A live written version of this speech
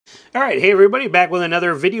All right, hey everybody, back with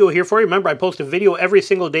another video here for you. Remember, I post a video every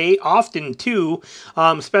single day, often two,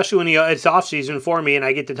 especially when it's off season for me and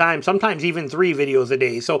I get the time, sometimes even 3 videos a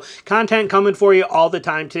day. So content coming for you all the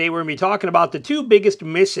time. Today we're going to be talking about the 2 biggest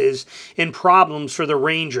misses and problems for the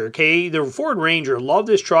Ranger, okay? The Ford Ranger, love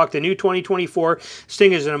this truck. The new 2024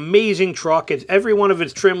 Sting is an amazing truck. Every one of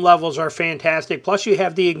its trim levels are fantastic. Plus you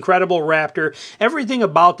have the incredible Raptor. Everything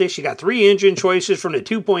about this, you got 3 engine choices from the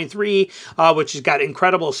 2.3, which has got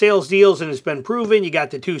incredible sales deals and it's been proven. You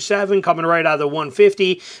got the 2.7 coming right out of the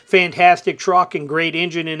 150. Fantastic truck and great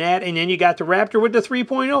engine in that. And then you got the Raptor with the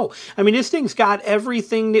 3.0. I mean, this thing's got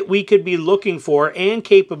everything that we could be looking for and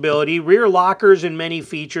capability, rear lockers and many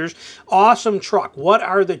features. Awesome truck. What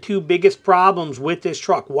are the 2 biggest problems with this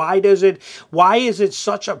truck? Why is it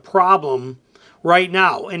such a problem right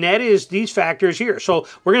now? And that is these factors here. So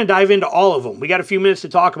we're going to dive into all of them. We got a few minutes to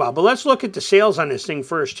talk about, but let's look at the sales on this thing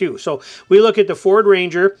first too. So we look at the Ford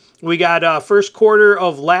Ranger. We got first quarter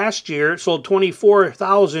of last year, it sold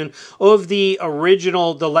 24,000 of the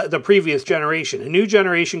original, the previous generation. A new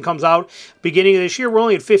generation comes out beginning of this year. We're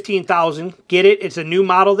only at 15,000. Get it? It's a new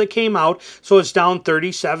model that came out, so it's down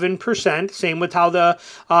 37%. Same with how the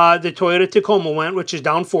Toyota Tacoma went, which is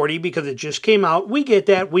down 40 because it just came out. We get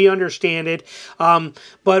that. We understand it.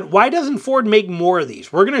 But why doesn't Ford make more of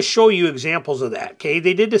these? We're going to show you examples of that, okay?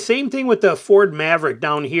 They did the same thing with the Ford Maverick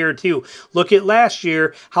down here too. Look at last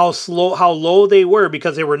year, how low they were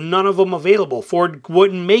because there were none of them available. Ford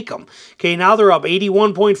wouldn't make them. Okay, now they're up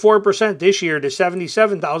 81.4% this year to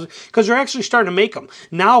 77,000 because they're actually starting to make them.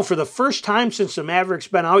 Now, for the first time since the Maverick's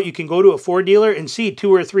been out, you can go to a Ford dealer and see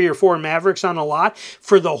 2 or 3 or 4 Mavericks on a lot.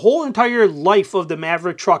 For the whole entire life of the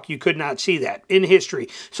Maverick truck, you could not see that in history.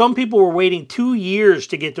 Some people were waiting 2 years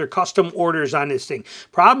to get their custom orders on this thing.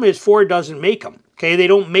 Problem is Ford doesn't make them. Okay, they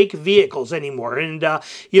don't make vehicles anymore. And,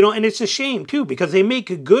 you know, and it's a shame, too, because they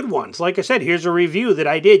make good ones. Like I said, here's a review that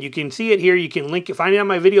I did. You can see it here. You can link it, find it on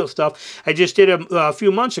my video stuff. I just did a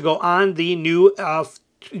few months ago on the new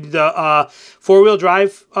four-wheel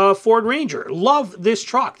drive Ford Ranger. Love this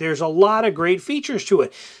truck. There's a lot of great features to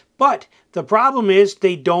it. But the problem is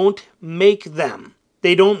they don't make them.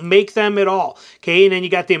 They don't make them at all. Okay, and then you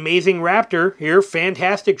got the amazing Raptor here,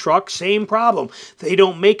 fantastic truck, same problem. They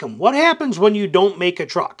don't make them. What happens when you don't make a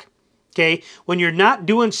truck? Okay, when you're not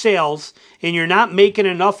doing sales and you're not making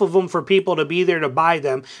enough of them for people to be there to buy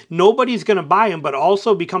them, nobody's going to buy them, but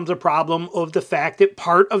also becomes a problem of the fact that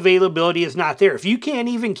part availability is not there. If you can't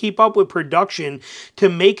even keep up with production to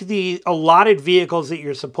make the allotted vehicles that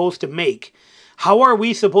you're supposed to make, how are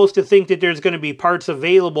we supposed to think that there's going to be parts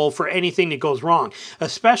available for anything that goes wrong?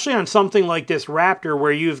 Especially on something like this Raptor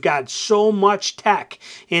where you've got so much tech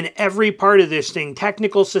in every part of this thing.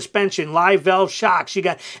 Technical suspension, live valve shocks. You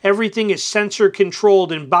got everything is sensor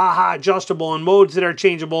controlled and Baja adjustable and modes that are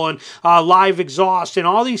changeable and live exhaust. And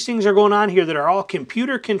all these things are going on here that are all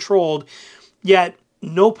computer controlled, yet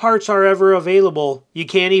no parts are ever available. You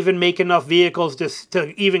can't even make enough vehicles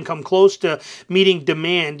to even come close to meeting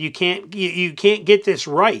demand. You can't get this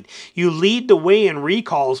right. You lead the way in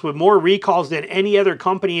recalls with more recalls than any other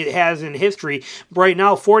company has in history. Right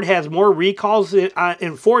now, Ford has more recalls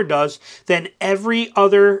and Ford does than every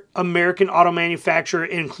other American auto manufacturer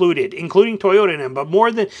including Toyota and them.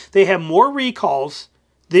 But they have more recalls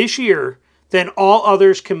this year than all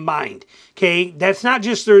others combined. Okay, they're not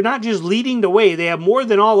just leading the way, they have more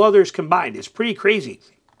than all others combined. It's pretty crazy.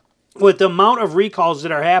 With the amount of recalls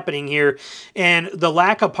that are happening here and the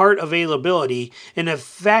lack of part availability and the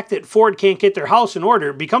fact that Ford can't get their house in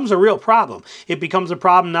order becomes a real problem. It becomes a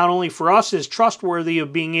problem not only for us as trustworthy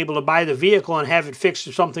of being able to buy the vehicle and have it fixed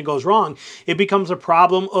if something goes wrong, it becomes a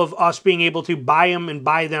problem of us being able to buy them and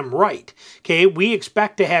buy them right. Okay, we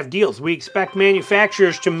expect to have deals. We expect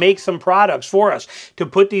manufacturers to make some products for us, to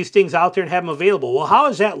put these things out there and have them available. Well, how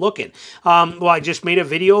is that looking? Well, I just made a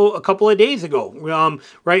video a couple of days ago,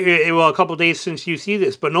 right? Well, a couple days since you see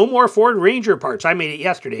this, but no more Ford Ranger parts. I made it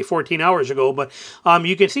yesterday, 14 hours ago, but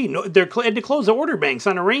you can see they're had to close the order banks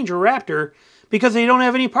on a Ranger Raptor because they don't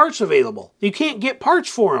have any parts available. You can't get parts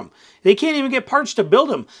for them. They can't even get parts to build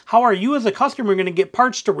them. How are you as a customer going to get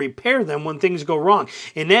parts to repair them when things go wrong?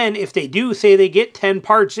 And then if they do, say they get 10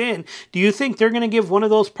 parts in, do you think they're going to give one of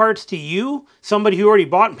those parts to you, somebody who already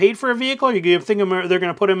bought and paid for a vehicle? Or you think they're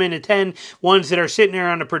going to put them into 10 ones that are sitting there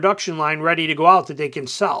on the production line ready to go out that they can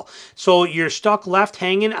sell? So you're stuck left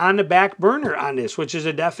hanging on the back burner on this, which is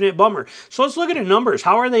a definite bummer. So let's look at the numbers.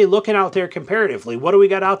 How are they looking out there comparatively? What do we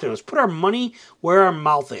got out there? Let's put our money where our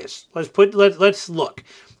mouth is. Let's look.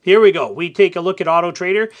 Here we go. We take a look at Auto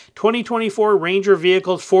Trader. 2024 Ranger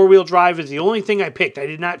vehicles, four-wheel drive is the only thing I picked. I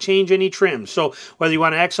did not change any trims. So whether you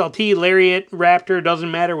want an XLT, Lariat, Raptor, doesn't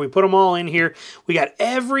matter. We put them all in here. We got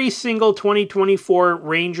every single 2024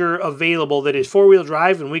 Ranger available that is four-wheel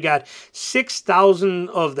drive, and we got 6,000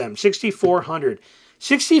 of them, 6,400.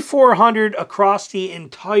 6,400 across the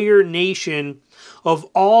entire nation of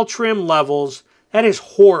all trim levels. That is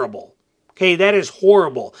horrible. Okay, that is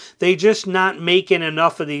horrible. They just not making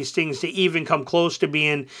enough of these things to even come close to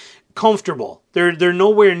being comfortable. They're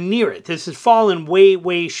nowhere near it. This is falling way,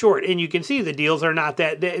 way short. And you can see the deals are not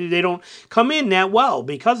that, they don't come in that well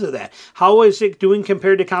because of that. How is it doing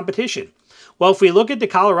compared to competition? Well, if we look at the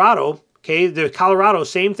Colorado, okay, the Colorado,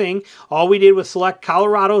 same thing. All we did was select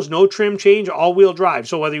Colorado's, no trim change, all-wheel drive.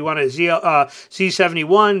 So whether you want a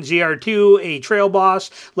Z71, ZR2, a Trail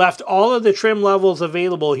Boss, left all of the trim levels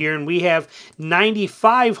available here, and we have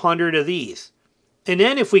 9,500 of these. And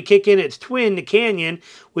then if we kick in its twin, the Canyon,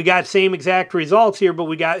 we got same exact results here, but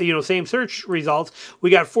we got, same search results.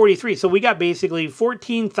 We got 43. So we got basically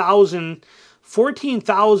 14,000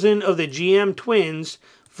 of the GM twins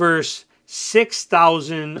versus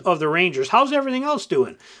 6,000 of the Rangers. How's everything else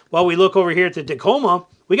doing? Well, we look over here at the Tacoma.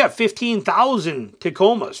 We got 15,000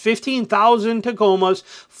 Tacomas. 15,000 Tacomas,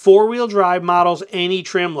 four-wheel drive models, any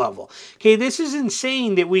trim level. Okay, this is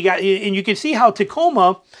insane that we got, and you can see how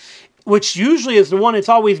Tacoma, which usually is the one that's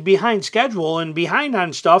always behind schedule and behind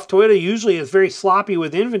on stuff. Toyota usually is very sloppy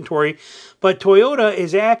with inventory, but Toyota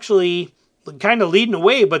is actually kind of leading the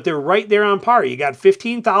way, but they're right there on par. You got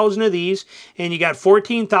 15,000 of these, and you got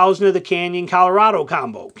 14,000 of the Canyon Colorado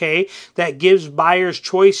combo, okay? That gives buyers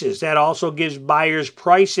choices. That also gives buyers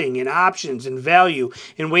pricing and options and value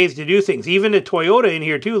and ways to do things. Even the Toyota in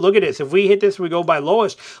here, too. Look at this. If we hit this, we go by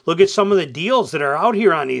lowest. Look at some of the deals that are out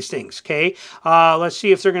here on these things, okay? Let's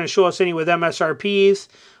see if they're going to show us any with MSRPs.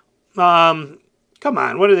 Come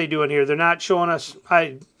on, what are they doing here? They're not showing us.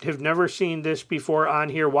 I have never seen this before on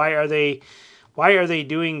here. Why are they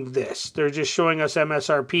doing this? They're just showing us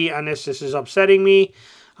MSRP on this. This is upsetting me.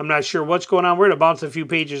 I'm not sure what's going on. We're going to bounce a few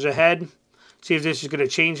pages ahead. See if this is going to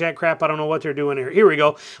change that crap. I don't know what they're doing here. Here we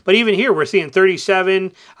go. But even here, we're seeing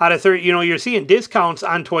 37 out of 30. You're seeing discounts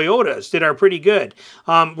on Toyotas that are pretty good.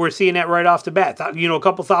 We're seeing that right off the bat. A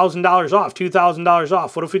couple $1,000 off, $2,000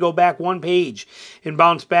 off. What if we go back one page and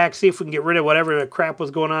bounce back, see if we can get rid of whatever the crap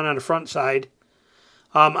was going on the front side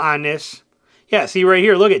on this. Yeah, see right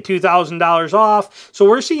here, look at $2,000 off. So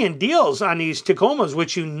we're seeing deals on these Tacomas,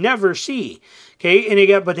 which you never see. Okay, and they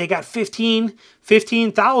got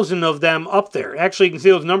 15,000 of them up there. Actually, you can see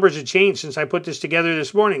those numbers have changed since I put this together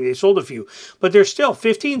this morning. They sold a few, but there's still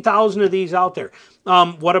 15,000 of these out there.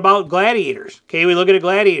 What about Gladiators? Okay, we look at a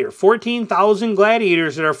Gladiator. 14,000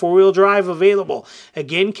 Gladiators that are four-wheel drive available.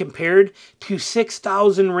 Again, compared to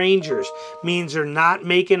 6,000 Rangers, means they're not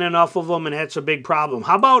making enough of them, and that's a big problem.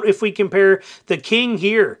 How about if we compare the King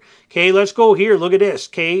here? Okay, let's go here. Look at this.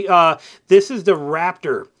 Okay, this is the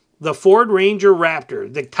Raptor. The Ford Ranger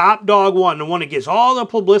Raptor, the top dog one, the one that gets all the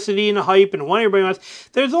publicity and the hype and the one everybody wants.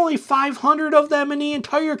 There's only 500 of them in the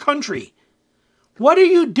entire country. What are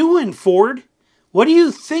you doing, Ford? What are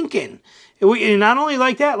you thinking? And not only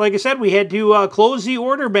like that, like I said, we had to close the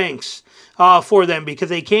order banks for them because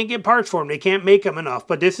they can't get parts for them. They can't make them enough.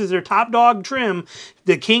 But this is their top dog trim,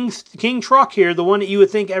 the King truck here, the one that you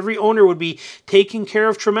would think every owner would be taking care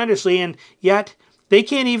of tremendously, and yet they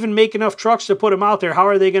can't even make enough trucks to put them out there. How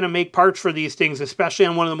are they going to make parts for these things, especially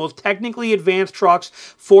on one of the most technically advanced trucks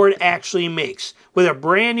Ford actually makes? With a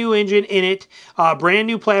brand new engine in it, brand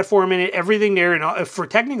new platform in it, everything there, and for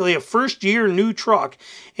technically a first-year new truck,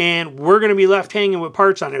 and we're going to be left hanging with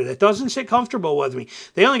parts on there. That doesn't sit comfortable with me.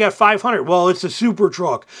 They only got 500. Well, it's a super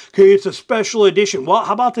truck. Okay, it's a special edition. Well,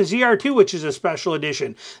 how about the ZR2, which is a special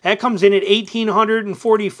edition? That comes in at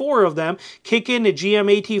 1,844 of them. Kick in the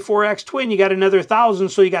GM AT4X Twin, you got another 1,000,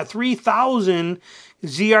 so you got 3,000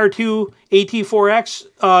 ZR2 AT4X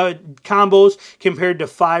combos compared to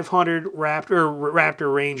 500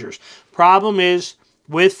 Raptor Rangers. Problem is,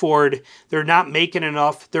 with Ford, they're not making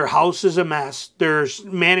enough. Their house is a mess. Their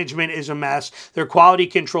management is a mess. Their quality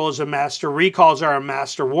control is a mess. Their recalls are a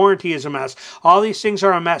mess. Their warranty is a mess. All these things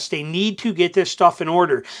are a mess. They need to get this stuff in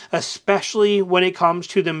order, especially when it comes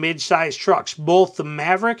to the mid-size trucks. Both the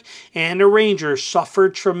Maverick and the Ranger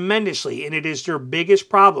suffered tremendously, and it is their biggest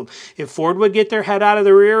problem. If Ford would get their head out of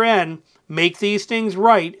the rear end, make these things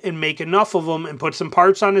right and make enough of them and put some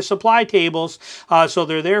parts on the supply tables so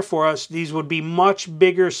they're there for us, these would be much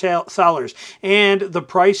bigger sellers. And the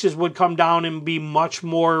prices would come down and be much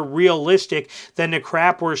more realistic than the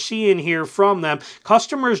crap we're seeing here from them.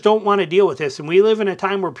 Customers don't want to deal with this, and we live in a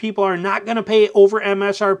time where people are not going to pay over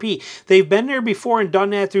MSRP. They've been there before and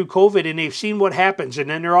done that through COVID, and they've seen what happens, and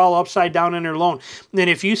then they're all upside down in their loan. And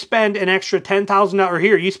if you spend an extra $10,000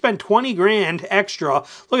 here, you spend 20 grand extra.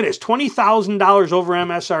 Look at this, $20,000 over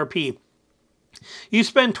MSRP. You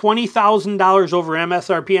spend $20,000 over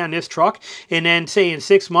MSRP on this truck, and then say in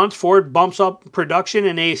 6 months Ford bumps up production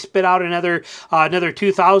and they spit out another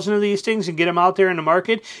 2,000 of these things and get them out there in the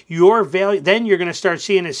market. Your value, then you're going to start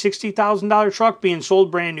seeing a $60,000 truck being sold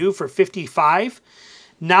brand new for 55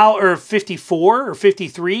 now, or 54 or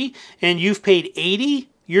 53, and you've paid 80.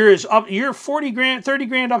 You're 40 grand, 30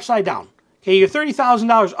 grand upside down. Okay, you're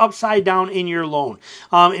 $30,000 upside down in your loan.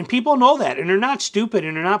 And people know that, and they're not stupid,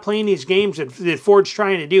 and they're not playing these games that Ford's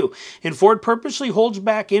trying to do. And Ford purposely holds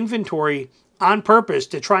back inventory on purpose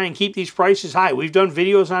to try and keep these prices high. We've done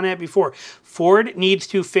videos on that before. Ford needs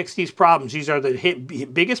to fix these problems. These are the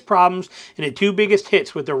biggest problems and the two biggest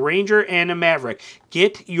hits with the Ranger and the Maverick.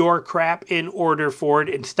 Get your crap in order, Ford,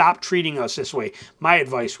 and stop treating us this way. My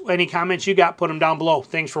advice. Any comments you got, put them down below.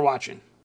 Thanks for watching.